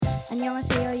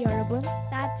안녕하세요, 여러분.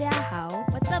 大家好.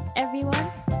 What's up, everyone?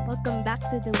 Welcome back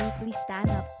to the weekly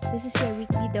stand-up. This is your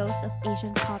weekly dose of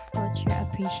Asian pop culture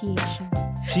appreciation.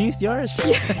 She's yours.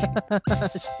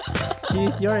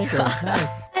 She's your intro.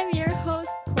 Nice. I'm your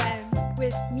host, Gwen.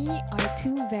 With me are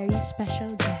two very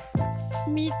special guests,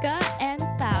 Mika and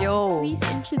Tao. Yo. Please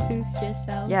introduce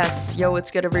yourselves. Yes, yo,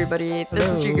 what's good, everybody? This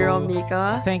is your girl Hello.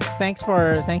 Mika. Thanks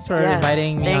for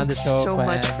inviting me on the thanks show. so Gwen.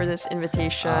 much for this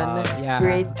invitation. Yeah.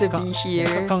 Great to be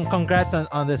here. Congrats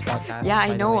on this podcast. Yeah, by I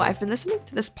the know. way. I've been listening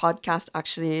to this podcast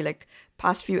actually, like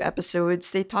past few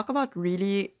episodes. They talk about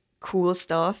really cool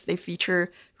stuff. They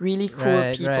feature really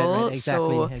cool Right, people.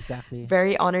 Exactly, exactly.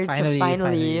 Very honored to finally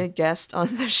Finally. guest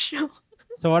on the show.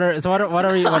 So what are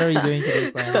we doing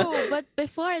today, Gwen? Oh, but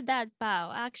before that,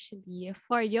 Pao, actually,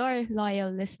 for your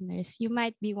loyal listeners, you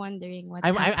might be wondering what's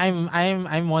happening.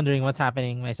 I'm wondering what's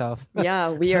happening myself. Yeah,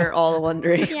 we are all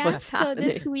wondering Yeah, what's so happening.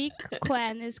 this week,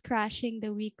 Quen is crashing the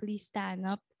weekly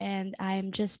stand-up, and I'm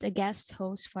just a guest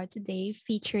host for today,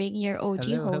 featuring your OG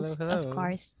Hello, hosts, of hello.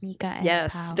 course, Mika and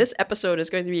Yes, Pao. this episode is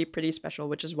going to be pretty special,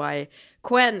 which is why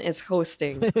Quen is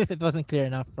hosting. It wasn't clear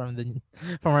enough from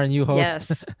our new host.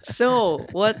 Yes. So,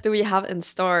 what do we have in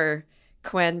store,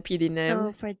 Quen PD So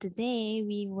Nim? for today,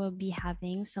 we will be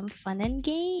having some fun and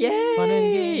games. Yay! Fun and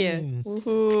games.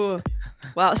 Woohoo.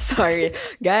 Wow, sorry.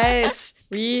 Guys,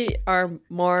 we are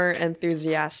more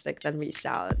enthusiastic than we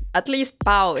sound. At least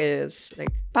Pao is.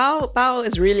 Like Pao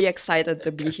is really excited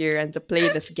to be here and to play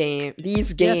this game.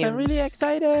 These games. Yes, I'm really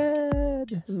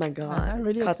excited. Oh my god. I'm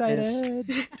really cut this.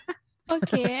 excited.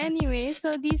 Okay, anyway,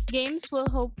 so these games will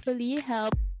hopefully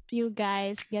help you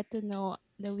guys get to know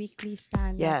the weekly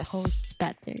stand-up Yes. hosts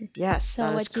better. Yes, So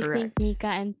that is what you correct. think, Mika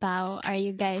and Pao? Are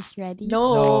you guys ready?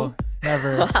 No. No,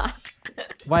 never.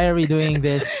 Why are we doing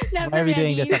this? Never Why are we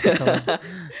doing this ready. episode?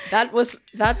 that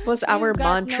was our You've got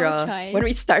no mantra choice. when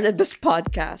we started this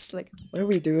podcast. Like, what are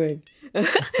we doing?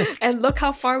 And look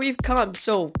how far we've come.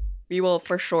 So we will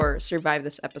for sure survive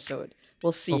this episode.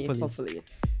 We'll see. Hopefully.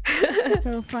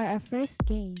 So for our first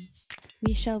game,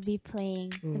 we shall be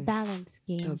playing the balance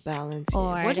The game. balance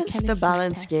Or game. What the is the chemistry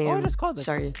balance test. game? Oh, just call it.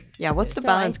 Sorry. Yeah, what's the So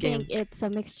balance I game? think it's a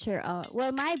mixture of,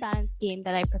 well, my balance game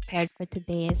that I prepared for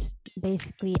today is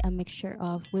basically a mixture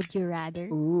of Would You Rather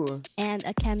Ooh. and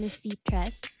a chemistry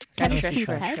test. Chemistry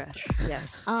Trash, test. trash, trash.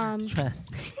 Yes.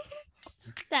 Trust.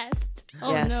 Test.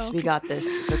 Oh yes, no. we got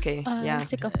this. It's okay. Yeah. I'm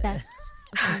sick of tests.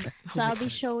 Okay. So I'll be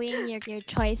showing your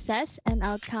choices and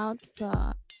I'll count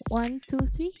from 1, 2,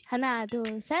 3. Hana, do,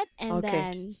 set, and Okay.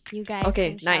 then you guys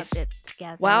Okay, can nice. shout it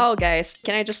together. Wow, guys,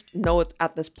 can I just note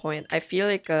at this point, I feel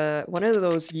like one of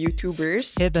those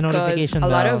YouTubers. Hit the 'cause notification a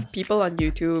lot bell. of people on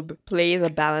YouTube play the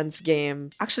balance game.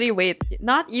 Actually, wait,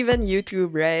 not even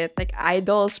YouTube, right? Like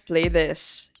idols play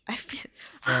this. I feel.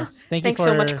 Yes. Thank Thanks you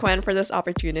for so much, Quen, for this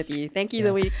opportunity. Thank you,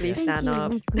 the Yes, weekly yes. Thank stand you,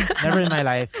 up. weekly Never in my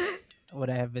life would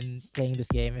I have been playing this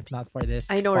game if not for this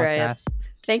I know, right? podcast.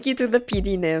 Thank you to the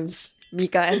PD Nims,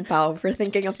 Mika and Pao, for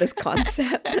thinking of this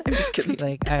concept. I'm just kidding.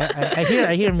 Like I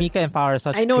hear Mika and Power are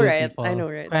such I know, cool right? people. I know,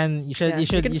 right? Gwen, you should Yeah, you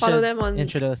should can follow them on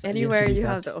introduce anywhere you introduce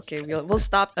have us. the. Okay, we'll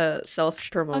stop self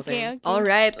promoting. Okay. All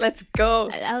right, let's go.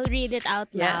 I'll read it out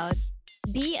loud. Yes.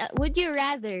 Would you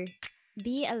rather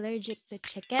be allergic to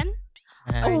chicken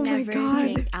Man, or Oh my never God.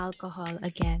 drink alcohol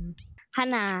again?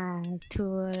 Hana,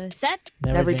 to set.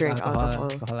 Never drink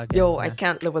alcohol. again. Yo, I Yeah.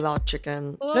 can't live without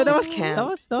chicken. That was Can't.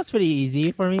 that was pretty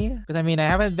easy for me because I mean I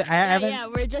haven't I Yeah, haven't. yeah,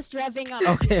 we're just revving up.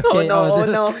 Okay, Oh, okay. no, this oh,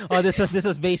 is, no. oh, this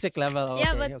was basic level. Yeah,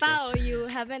 Okay, but okay. Pao, you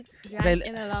haven't drank Like-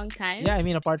 in a long time. Yeah, I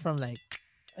mean apart from like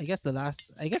I guess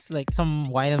like some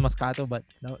wine and Moscato, but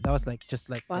that was like just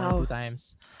like one or Wow. two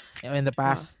times in the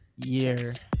past year.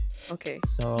 Nice. Okay,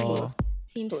 So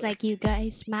Seems like you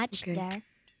guys matched Okay. there.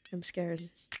 I'm scared.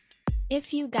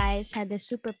 If you guys had a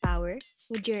superpower,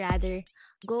 would you rather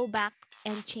go back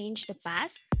and change the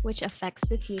past, which affects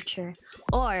the future,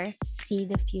 or see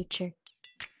the future?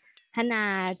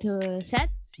 Hana, to set.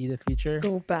 see the future.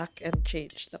 Go back and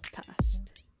change the past.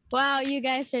 Wow, you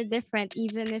guys are different,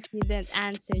 even if you didn't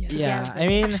answer Yeah, together. I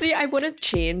mean Actually, I wouldn't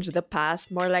change the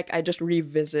past. More like I just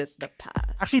revisit the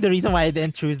past. actually the reason why I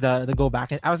didn't choose the go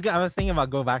back I was thinking about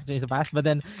go back and change the past, but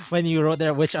then when you wrote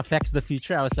there which affects the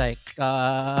future, I was like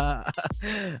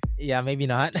yeah, maybe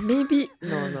not. Maybe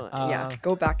no. Yeah, Uh,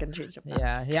 go back and change the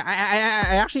past. Yeah.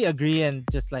 I actually agree, and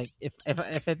just like if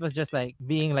it was just like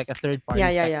being like a third party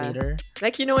Yeah. spectator.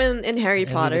 Like in Harry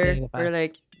And Potter, revisiting the where past.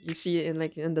 like you see in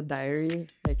the diary.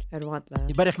 Like I don't want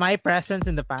that. But if my presence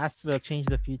in the past will change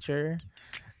the future,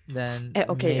 then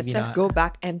Okay, it maybe says not. go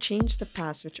back and change the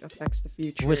past, which affects the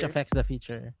future. which affects the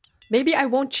future. maybe I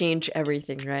won't change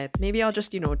everything, right? Maybe I'll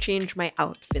just, change my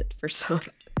outfit for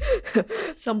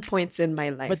some points in my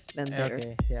life. But Then there,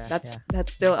 okay, yeah, that's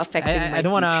still affecting I my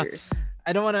don't wanna future.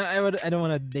 I don't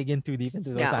wanna dig in too deep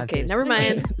into those Yeah. Okay. answers. Never Okay.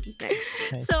 mind. Next.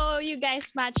 Nice. So you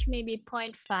guys match maybe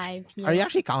 0.5 here. Are you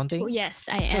actually counting? Oh, yes,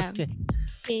 I am. Okay.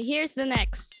 Okay, here's the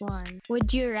next one.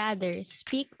 Would you rather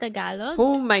speak Tagalog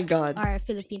Oh my God. or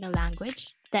Filipino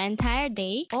language the entire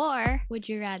day, or would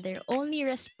you rather only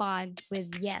respond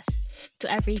with yes to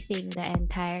everything the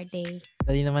entire day?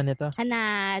 Dali naman ito.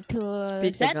 Hana to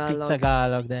Speak Zed? Tagalog.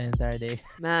 Tagalog the entire day.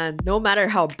 Man, no matter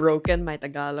how broken my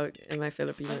Tagalog and my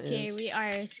Filipino Okay, is. we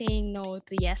are saying no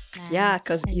to yes man. Yeah,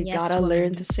 because you gotta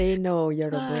learn to say no,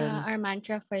 Yorobun. Our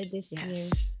mantra for this year.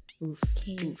 Yes. Oof.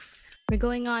 Okay. Oof. We're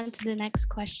going on to the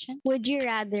next question. Would you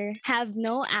rather have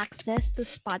no access to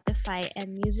Spotify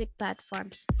and music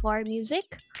platforms for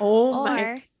music, Oh my. or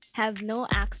have no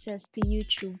access to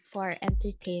YouTube for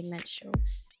entertainment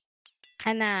shows?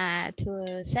 Hana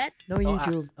to set. No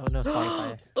YouTube. Oh no,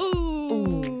 Spotify.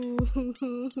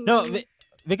 Ooh. No,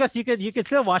 because you could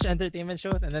still watch entertainment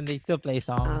shows and then they still play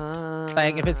songs.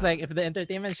 Like if the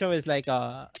entertainment show is like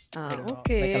I don't know, like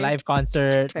a live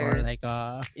concert or Fair. like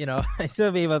I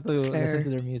still be able to listen to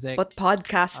their music. But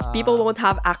podcasts, people won't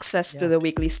have access to yeah. the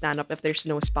weekly stand-up if there's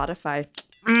no Spotify.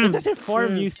 It's just for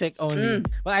music only.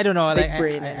 Well, I don't know. Big Like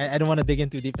brain. I don't want to dig in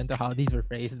too deep into how these were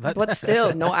phrased, but But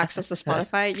still, no access to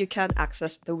Spotify. You can't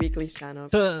access the weekly stand-up.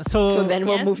 so So then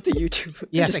we'll Yes. move to YouTube.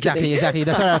 yes, Just exactly, kidding. exactly.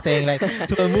 That's what I was saying. Like,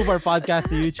 so we'll move our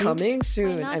podcast to YouTube. Coming Why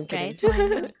soon. not, I'm kidding. right? Why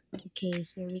not? Okay,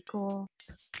 here we go.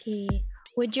 Okay.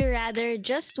 Would you rather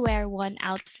just wear one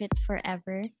outfit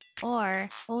forever, or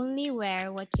only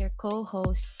wear what your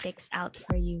co-host picks out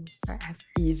for you forever?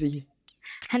 Easy.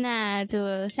 Hana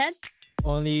to set.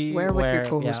 Only Wear what your where-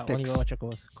 co-host yeah, only picks. wear what your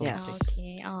co-host Yes. picks.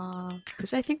 Okay.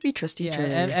 Because I think we trust each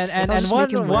Yeah, other. and I'll just make one-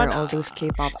 him wear one- all those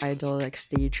K-pop idol like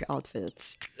stage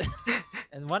outfits.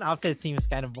 And one outfit seems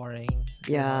kind of boring.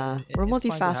 you know, Yeah, it- we're it's fun to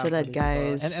have multifaceted, other people.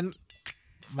 guys. And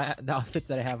the outfits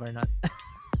that I have are not.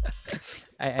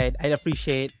 I'd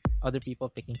appreciate other people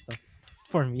picking stuff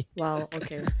for me. Wow.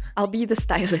 Okay. I'll be the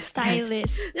stylist. guys.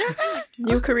 Stylist.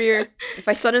 New career. If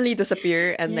I suddenly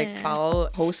disappear and like Yeah. Paul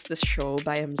hosts this show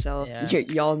by himself, Yeah.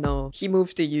 y'all know he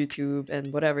moved to YouTube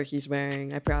and whatever he's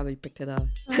wearing, I probably picked it up.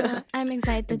 I'm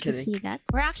excited to kidding. see that.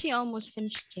 We're actually almost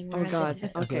finishing. We're Oh at God. the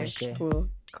fifth Okay. question. Cool.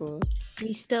 Cool.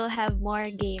 We still have more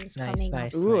games Nice, coming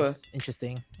nice, up. Ooh. nice.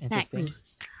 Interesting. Next.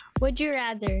 Would you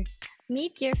rather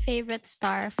meet your favorite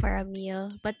star for a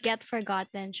meal but get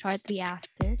forgotten shortly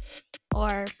after,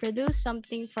 or produce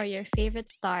something for your favorite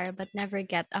star but never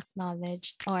get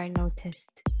acknowledged or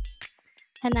noticed?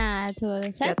 Hana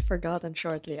to set. Get forgotten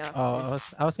shortly after. Oh,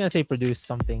 I was gonna say produce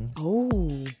something. Oh.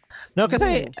 No, because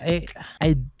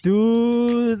I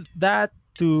do that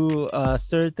to a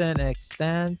certain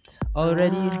extent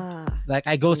already. Ah. Like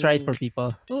I ghostwrite for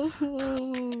people.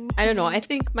 I don't know. I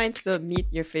think mine's the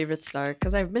meet your favorite star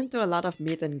because I've been to a lot of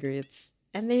meet and greets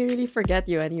and they really forget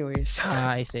you anyway. So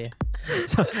I see.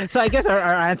 So I guess our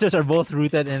answers are both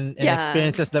rooted in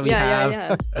experiences that we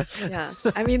have. Yeah.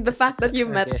 I mean, the fact that you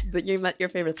met Okay. your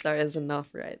favorite star is enough,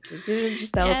 right? You should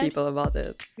just tell people Yes. about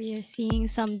it. We are seeing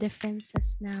some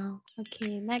differences now.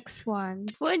 Okay, next one.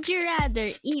 Would you rather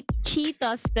eat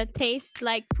Cheetos that taste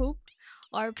like poop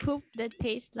or poop that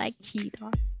tastes like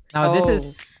Cheetos? Now this Oh.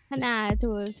 is Hana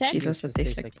to set. Cheetos that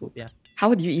taste like poop. Yeah. How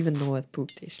would you even know what poop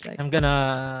tastes like? I'm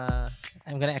gonna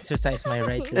exercise my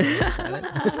right to remain silent.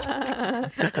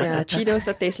 Yeah, Cheetos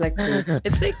that taste like poop.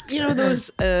 It's like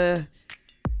those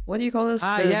what do you call those?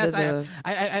 Yes, The-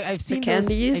 I've seen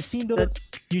candies I've seen those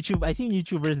I've seen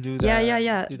YouTubers do that.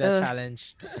 Yeah. Do that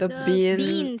challenge the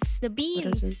bean. The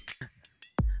What is beans.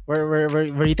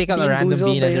 where you take out a Bean random boozled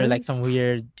bean and ba there are yun? like some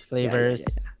weird flavors.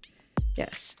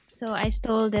 Yes. So I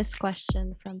stole this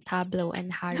question from Tablo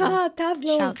and Harry.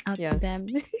 Tableau. Shout out Yeah. to them.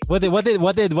 What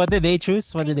did they choose?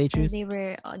 What did they choose?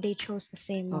 They chose the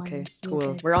same ones. Okay, you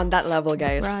cool. did. We're on that level,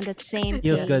 guys. We're on that same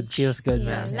Feels page. good. Feels good, Yeah.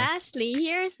 man. Yeah. Lastly,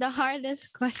 here's the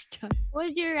hardest question.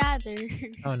 Would you rather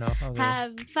Oh no. Okay.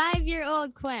 have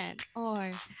 5-year-old Quen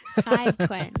or 5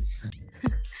 Quens?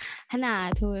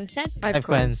 Hana, to set. 5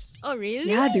 Quens. Oh, really?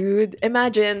 Yeah, dude.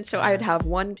 Imagine. So I would have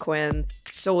one Quen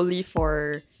solely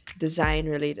for design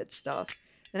related stuff.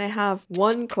 Then I have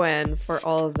one Quen for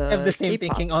all the I have the same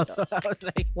K-pop thinking also. stuff. I was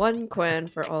like, One Quen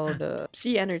for all the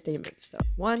C entertainment stuff.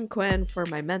 One Quen for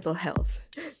my mental health.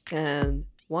 And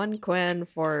one Quen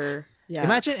for, Yeah.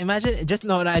 Imagine. Just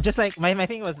no. I just like my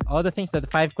thing was all the things that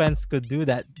the 5 Quens could do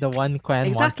that the 1 Quen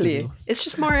Exactly. wants to do. It's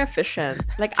just more efficient.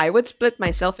 Like I would split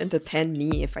myself into 10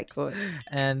 me if I could.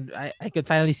 And I could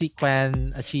finally see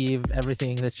Quen achieve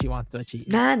everything that she wants to achieve.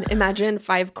 Man, imagine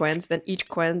 5 Quens, then each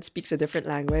Quen speaks a different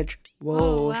language. Whoa.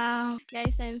 Oh, wow.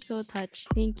 Guys, I'm so touched.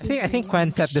 Thank you. I think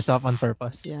Quen set this up on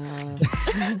purpose. Yeah.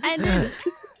 I did.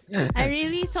 I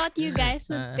really thought you guys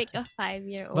would pick a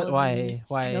 5-year-old. But why?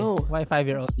 Why? No. Why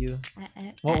 5-year-old you?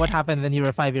 What happened when you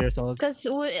were 5 years old? Because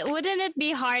wouldn't it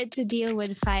be hard to deal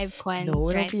with 5 Quens No,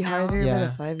 it'll right be now? harder Yeah.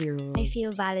 with a 5-year-old. I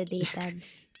feel validated.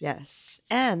 Yes.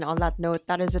 And on that note,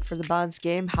 that is it for the balance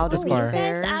game. How does Oh, we score? You guys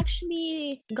fare?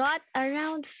 actually got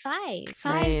around 5.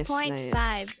 Nice, 5.5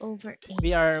 nice. over 8.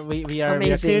 We are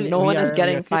Amazing. No one is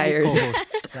getting fired.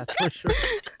 That's for sure.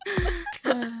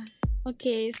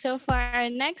 Okay, so for our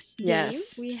next game,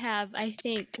 Yes. we have, I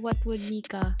think, what would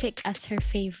Mika pick as her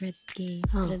favorite game?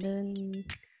 Huh. Dun-dun.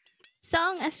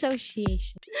 Song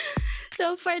Association.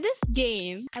 So for this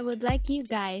game, I would like you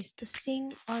guys to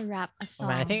sing or rap a Oh, song.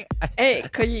 man, I think Hey,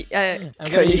 Koyi,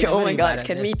 I'm gonna be oh my bad god, at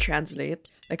can we this. translate?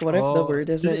 Like, what if the Oh, word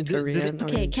is do in they- do they- Korean? or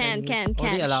Okay, in can, Chinese? Oh,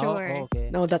 they allow? sure. Oh, okay.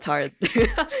 No, that's hard.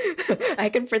 I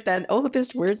can pretend, oh,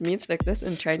 this word means like this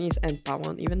in Chinese, and Pa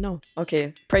won't even know.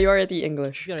 Okay, priority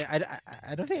English.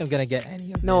 I don't think I'm gonna get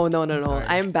any of No, this. no, no, I'm no. sorry.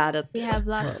 I'm bad at. We have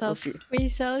lots We'll of see.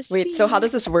 research. Wait, so how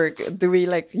does this work? Do we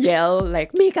like yell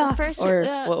like Mika, First, or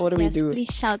what do we yes, do?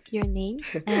 Please shout your names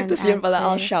and Tapos yun pala,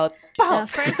 I'll answer. shout. The Pow!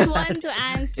 first one to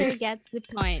answer gets the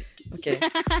point. Okay.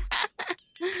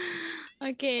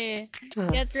 Okay,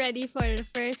 Huh. get ready for the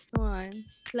first one.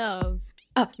 Love.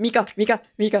 Mika.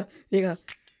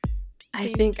 I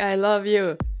Same. think I love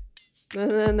you. Na,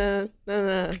 na, na, na,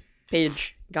 na.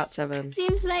 Paige got 7.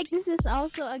 Seems like this is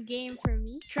also a game for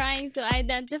me, trying to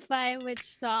identify which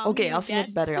song. Okay, you I'll sing get.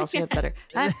 it better.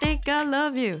 I think I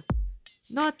love you.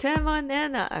 No tema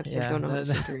nena. I Yeah, don't know how to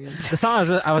the- sing Korean. The song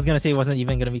I was gonna say wasn't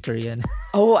even gonna be Korean.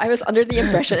 Oh, I was under the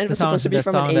impression it The was song- supposed to be the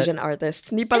from an song that- Asian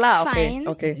artist. Hindi pala. That's Okay, fine.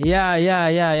 okay. Yeah.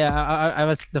 I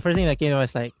was the first thing that came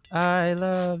was like I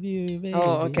love you, baby.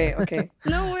 Oh, okay.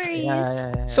 No worries.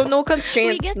 Yeah. So no We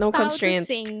constraint. get No Pao constraint.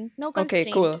 to sing. No Okay,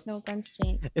 constraints. cool. No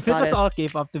constraints. If it Got was it. all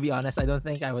K-pop, to be honest, I don't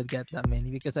think I would get that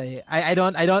many because I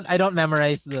don't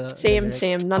memorize the Same. lyrics,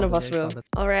 None all of the us will. lyrics,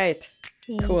 All right.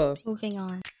 Okay, Cool. Moving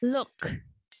on. Look.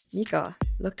 Mika,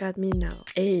 look at me now.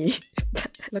 Hey,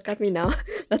 look at me now.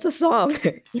 That's a song.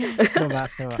 Yes. Go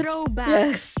back.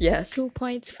 Throwback. Yes. 2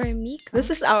 points for Mika.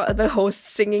 This is the host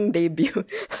singing debut.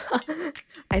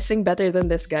 I sing better than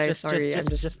this guy. Sorry, I'm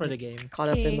just for the game. caught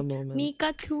up in Okay, the moment.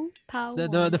 Mika 2, Pao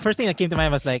The first thing that came to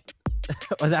mind was like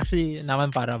was actually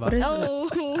naman para ba. What is Oh,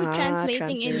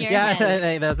 translating in your Yeah,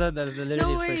 head. that's literally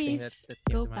No the first thing worries. that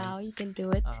came Go, to mind. Pao. You can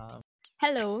do it.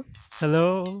 Hello.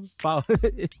 Hello, Pao.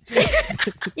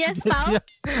 Yes, Pao.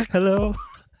 Hello,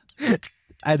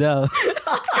 Adele.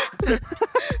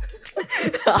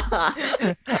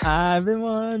 I've been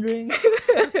wondering.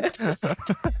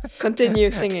 Continue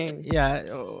singing. Yeah.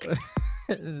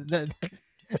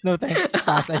 No thanks,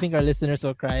 pass. I think our listeners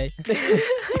will cry.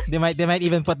 They might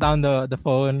even put down the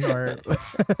phone or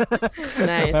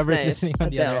Nice. whoever's listening on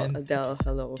the other end. Adele,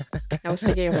 hello. I was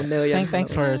thinking of a million.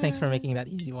 Thanks hellos. for making that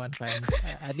easy one, fam.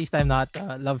 At least I'm not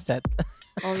love set.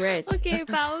 All right. Okay,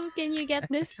 Pao, can you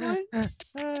get this one?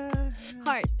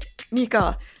 Heart.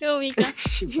 Mika. Go, Mika.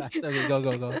 Okay,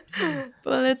 go.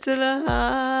 Bullet to the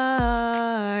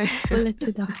heart. Bullet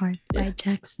to the Heart by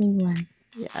Jackson Wang.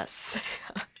 Yes.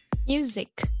 Music.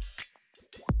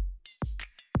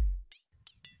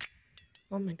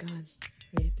 Oh my god.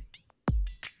 Wait.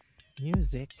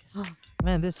 Music. Oh.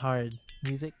 Man, this hard.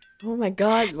 Music. Oh my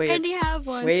god. I Wait. already have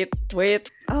one. Wait.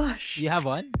 Oh, Do you have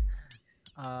one?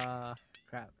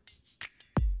 Crap.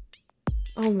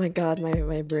 Oh my god,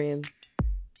 my brain.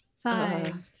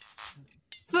 5,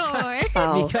 4.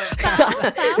 Pow.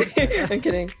 I'm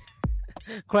kidding.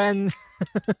 Quen.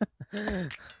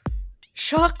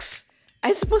 Shucks.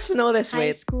 I'm supposed to know this.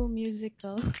 High Wait. School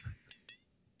Musical.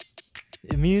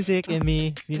 Music in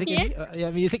me. Music in me. Yeah,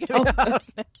 music in me.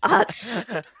 Ah.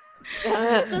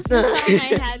 That was the song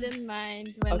I had in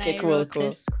mind when Okay, I cool, wrote cool.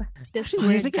 this word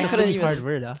Music is I a down. couldn't really even hard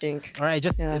word, huh? think. Or I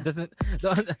just Yeah. it doesn't.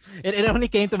 It only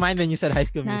came to mind when you said High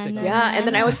School Nah, Musical. nah. Yeah, and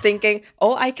then I was thinking,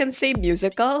 oh, I can say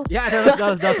musical. Yeah, that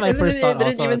was my I first thought.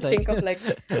 didn't Also, even It's like, think of like,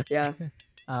 yeah.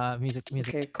 music.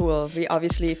 Okay, cool. We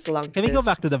obviously flunked. Can we go this.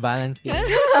 back to the balance game?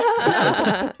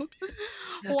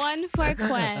 1 for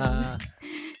Quen. Uh,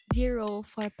 0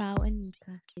 for Pao and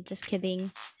Mika. Just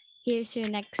kidding. Here's your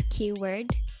next keyword.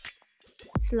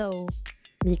 Slow.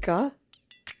 Mika?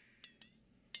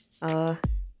 Go,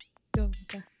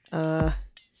 Mika.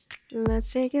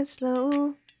 Let's take it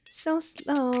slow, so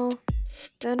slow.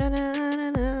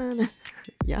 Da-na-na-na-na-na.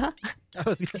 Yeah.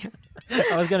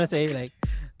 I was gonna say like,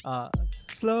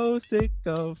 slow sick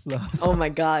of flow. Oh my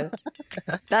god,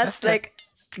 that's like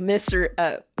Mr.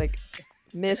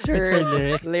 Misheard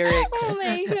lyric. lyrics. Oh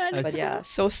my god. But yeah,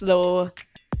 so slow.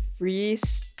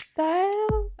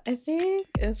 Freestyle, I think,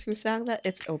 is who sang that.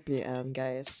 It's OPM,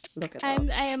 guys. Look at that.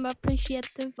 I am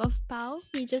appreciative of Pao.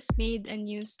 He just made a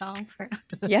new song for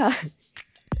us. Yeah.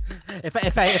 If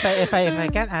I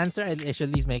can't answer, I should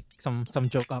at least make some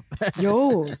joke up.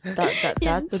 Yo, that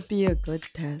Yes. would be a good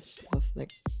test of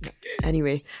like.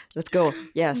 Anyway, let's go.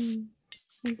 Yes.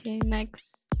 Okay,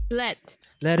 next. Let.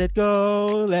 Let it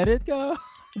go, let it go.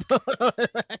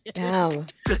 Damn.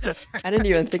 I didn't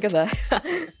even think of that.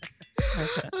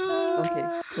 Oh, Okay,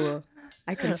 cool.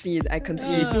 I concede. I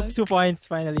concede. Uh, 2 points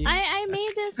finally. I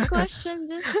made this question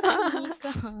just for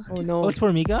Mika. Oh no. Oh, it's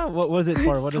for Mika. What was it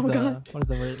for? What is Oh, the God. what is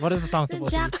the word? What is the song The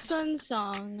supposed to Jackson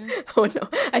song. Oh no.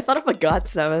 I thought of a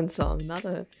GOT7 song, not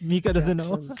a be? Mika doesn't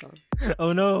know. Jackson song.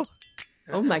 Oh no.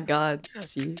 Oh my god.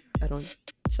 See, I don't.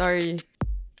 Sorry,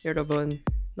 Yorobun.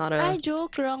 Not I a.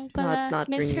 joke wrong pala. not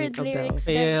Misheard ringing a bell. lyrics.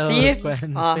 Fail. See?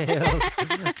 Gwen, Ah. fail.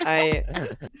 I.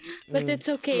 But it's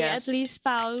okay. Yes. At least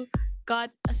Pao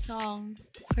got a song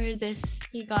for this.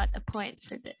 He got a point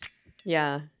for this.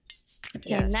 Yeah.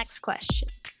 Okay, Yes. next question.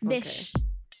 Okay. Dish.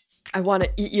 I want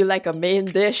to eat you like a main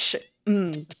dish.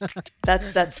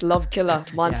 That's Love Killer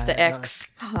Monster Yeah,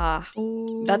 X. Ah,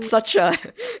 Ooh. that's such a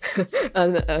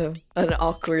an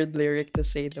awkward lyric to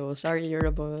say though. Sorry,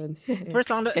 Yorobun. The first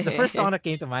song that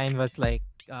came to mind was like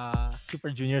Super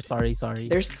Junior. Sorry.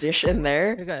 There's dish in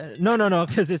there. No,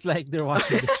 because it's like they're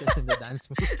washing dishes in the dance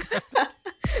moves.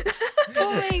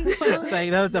 Oh my god. It's like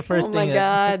that was the first Oh my thing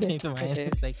that God. came to mind. Okay.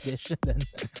 It's like dish. And then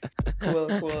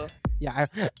Cool. yeah,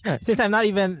 since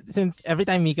every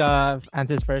time Mika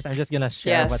answers first, I'm just gonna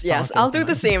share. Yes, what yes. song I'll came do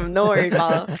to the mind. same. No worry,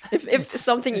 Paolo. If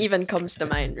something even comes to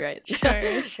mind, right? Sure,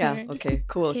 Yeah. sure. Okay.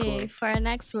 Cool. Okay, for our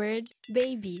next word,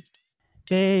 baby.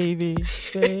 Baby,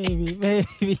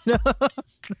 no,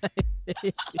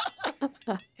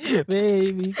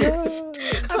 baby, go.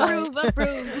 Approve.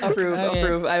 Approve.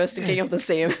 Okay. I was thinking of the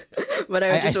same, but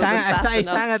I just wasn't fast I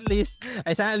enough. sang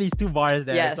at least 2 bars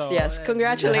there. Yes, so, yes. it had to be-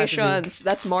 Congratulations.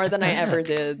 That's more than I ever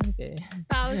did. Okay.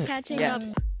 Pao's catching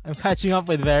Yes. up. I'm catching up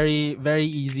with very, very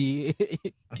easy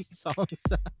songs.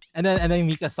 And then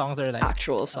Mika's songs are like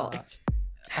Actual songs.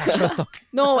 actual songs.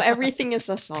 No, everything is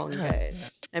a song,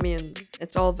 guys. I mean,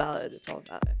 it's all valid. It's all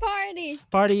valid. Party.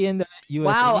 Party in the USA.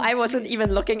 Wow, I wasn't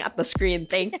even looking at the screen.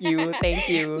 Thank you. Thank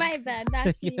you. My bad.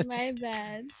 Actually, my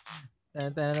bad.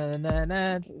 Dun, dun, dun, dun,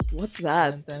 dun, What's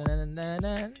that? dun, dun, dun, dun,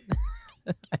 dun.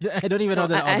 I don't even know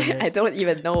No, the all the I lyrics. don't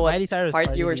even know what Miley Cyrus part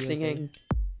Party you in were the USA. singing.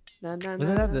 Na, na, Wasn't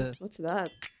na, that na. the- What's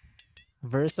that?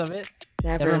 Verse of it.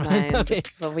 Never Never mind. mind. Okay.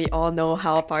 But we all know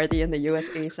how Party in the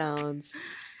USA sounds.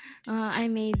 I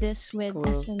made this with Cool.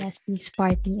 SNSD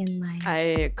Party in mind.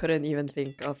 I couldn't even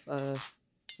think of a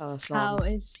Pao song.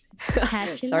 is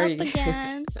catching Sorry. up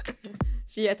again.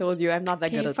 See, I told you I'm not that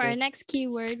Okay, good at for our this. next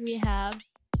keyword, we have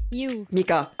you.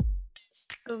 Mika.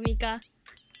 Go, Mika.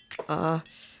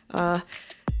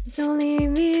 Don't leave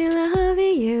me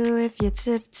loving you if you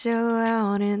tiptoe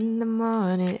out in the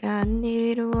morning. I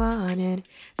need to want it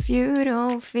if you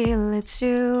don't feel it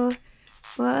too.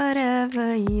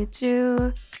 Whatever you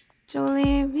do, don't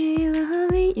leave me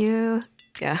loving you.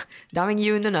 Yeah, daming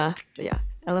you na. But yeah,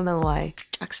 LMLY,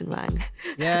 Jackson Wang.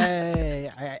 Yay!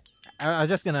 I was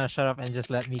just gonna shut up and just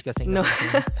let Mika sing. No. the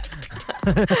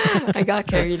whole thing. I got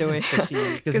carried away.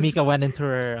 Because 'Cause- Mika went into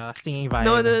her singing vibe.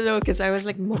 No, because I was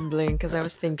like mumbling because I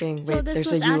was thinking, wait, So this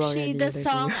there's was a you actually already. the there's a you.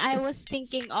 song I was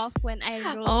thinking of when I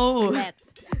wrote Oh. let.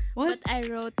 What? But I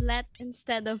wrote let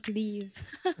instead of leave.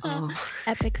 Oh.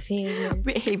 Epic failure.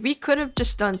 We could have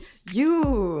just done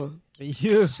you,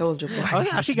 You. Soldier Boy. I was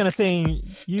actually gonna sing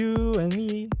you and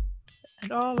me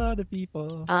and all other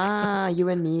people. You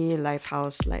and me,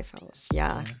 Lifehouse.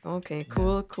 Yeah. Okay,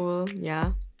 cool.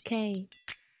 Yeah. Okay.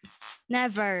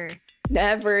 Never.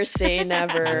 Never say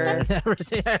never. Never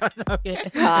say okay.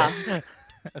 Ah.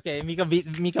 Okay, Mika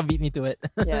beat me to it.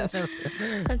 Yes.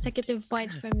 Consecutive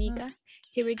points for Mika.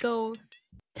 Here we go.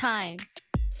 Time.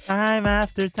 Time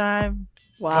after time.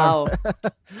 Wow.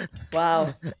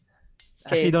 Wow.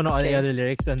 I actually don't know any okay. other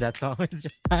lyrics on that song. It's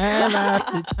just time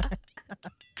after time.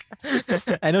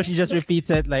 I know she just repeats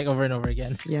it like over and over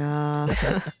again. Yeah.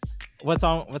 What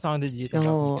song did you think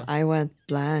No, of, Mika? I went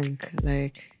blank. The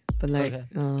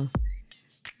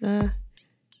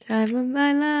time of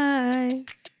my life.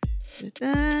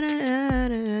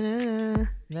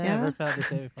 Never felt the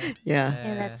same before. Yeah.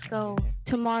 Okay, let's go.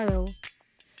 Tomorrow.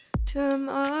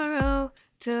 Tomorrow,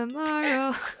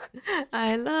 tomorrow,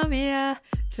 I love ya.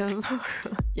 Tomorrow.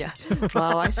 Yeah.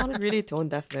 Wow, I sounded really tone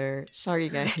deaf there. Sorry,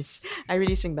 guys. I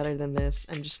really sing better than this.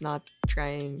 I'm just not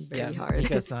trying very hard.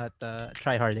 Mika's not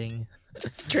try harding.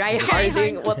 Try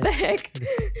harding? What the heck?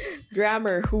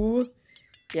 Grammar, who?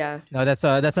 Yeah. No, that's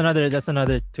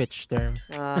another Twitch term.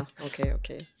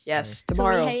 Okay. Yes,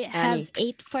 tomorrow. So we have Annie.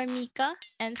 8 for Mika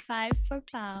and 5 for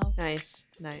Pao. Nice.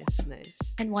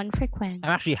 And 1 for Quen.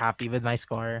 I'm actually happy with my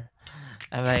score.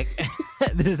 I'm like,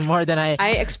 this is more than I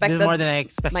expected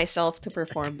myself to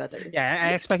perform better. Yeah,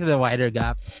 I expected a wider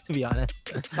gap, to be honest.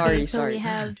 Sorry. So we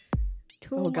have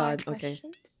 2 more God, questions.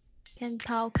 okay. Can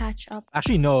Pao catch up?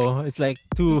 Actually, no. It's like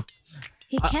 2.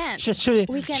 He can't. Should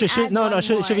We can should add one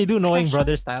should we do more knowing special.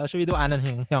 brother style? Should we do Anan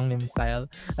Hyungnim style?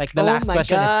 Like the Oh last my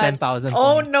question God. is 10,000 Oh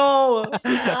points. no!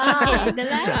 Okay, the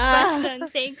last question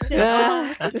takes it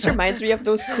all. This reminds me of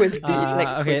those quiz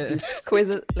okay.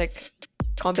 quiz like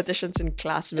competitions in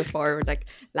class before. Where, like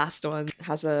last one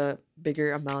has a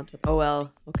bigger amount. Oh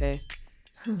well, okay.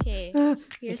 Okay,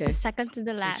 here's Okay. the second to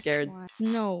the last scared. one.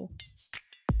 No.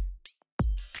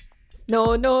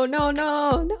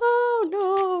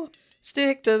 No.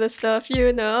 Stick to the stuff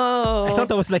you know. I thought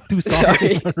that was like 2 songs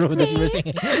Sorry. in a row that you were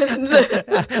singing.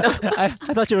 I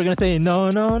thought you were gonna say no,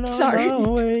 Sorry.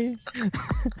 no way,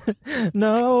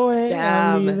 no way.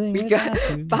 I'm Damn, leaving we without got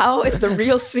you. Bao is the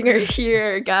real singer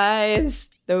here, guys.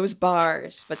 Those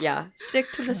bars, but yeah,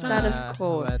 stick to the status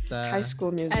quo. But, High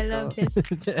School Musical. I love it.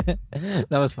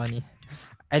 that was funny.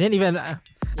 I didn't even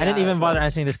it bother was.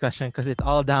 answering this question because it's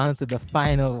all down to the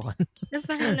final one. The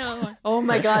final one. Oh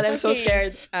my god, I'm so Okay.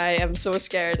 scared. I am so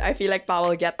scared. I feel like Bao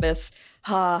will get this.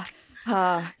 Ha.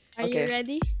 Are Okay. you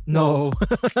ready? No.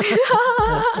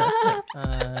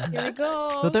 Here we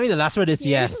go. Don't tell me the last word is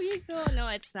Here yes. we go. No,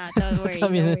 it's not. Don't worry. Tell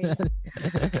me Don't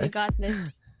worry. We got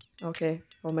this. Okay.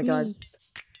 Oh my god. Me.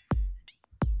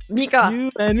 Mika. You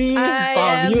and me. I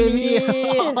am You and me.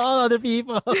 me. All other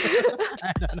people.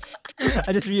 I don't know.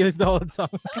 I just reused the whole song.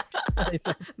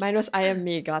 Mine was I am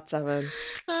me, got 7.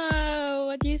 Oh,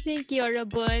 what do you think,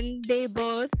 Yorobun? They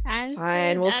both answered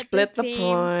Fine, we'll at split the same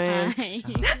points.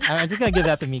 time. I'm just gonna give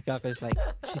that to Mika because like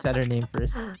she said her name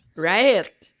first. Right.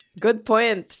 Good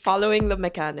point. Following the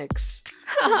mechanics.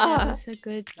 That was a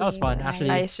good game. That was fun, guys. actually.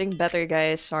 I sing better,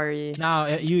 guys. Sorry. Now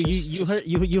you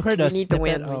heard We a need to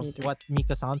win, snippet we of need to- what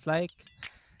Mika sounds like.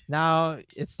 Now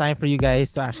it's time for you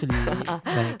guys to actually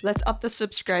like, Let's up the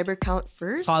subscriber count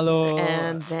first. Follow,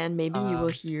 And then maybe you will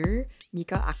uh, hear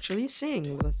Mika actually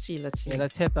sing. Let's see. yeah,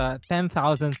 let's hit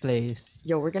 10,000 plays.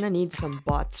 Yo, we're gonna need some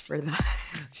bots for that.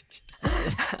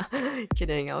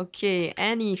 Kidding. Okay.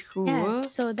 Anywho.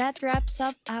 Yes, so that wraps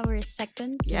up our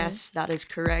second game. Yes, that is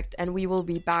correct. And we will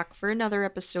be back for another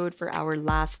episode for our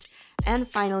last and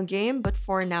final game. But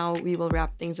for now, we will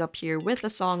wrap things up here with a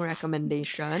song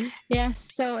recommendation.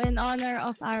 Yes, so in honor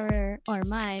of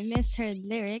my misheard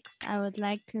lyrics, I would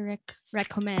like to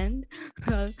recommend.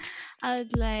 I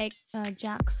would like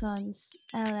Jackson's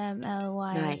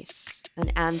LMLY. Nice. An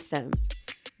anthem.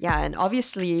 Yeah, and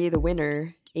obviously the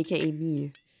winner, aka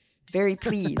me, very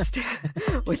pleased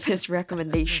with this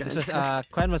recommendation. This was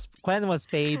Quen was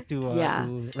paid to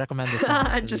recommend this song.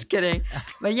 actually. Just kidding.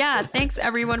 But yeah, thanks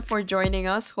everyone for joining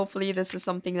us. Hopefully this is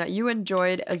something that you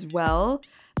enjoyed as well.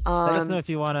 Let us know if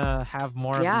you want to have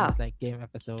more of yeah. these like game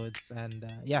episodes.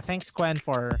 And thanks Quen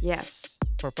for Yes.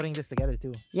 putting this together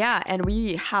too. Yeah, and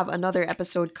we have another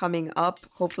episode coming up.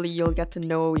 Hopefully you'll get to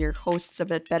know your hosts a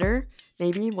bit better.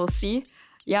 Maybe, we'll see.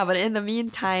 Yeah, but in the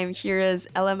meantime, here is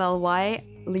LMLY,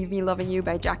 Leave Me Loving You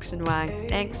by Jackson Wang.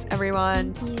 Thanks,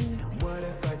 everyone. Thank you.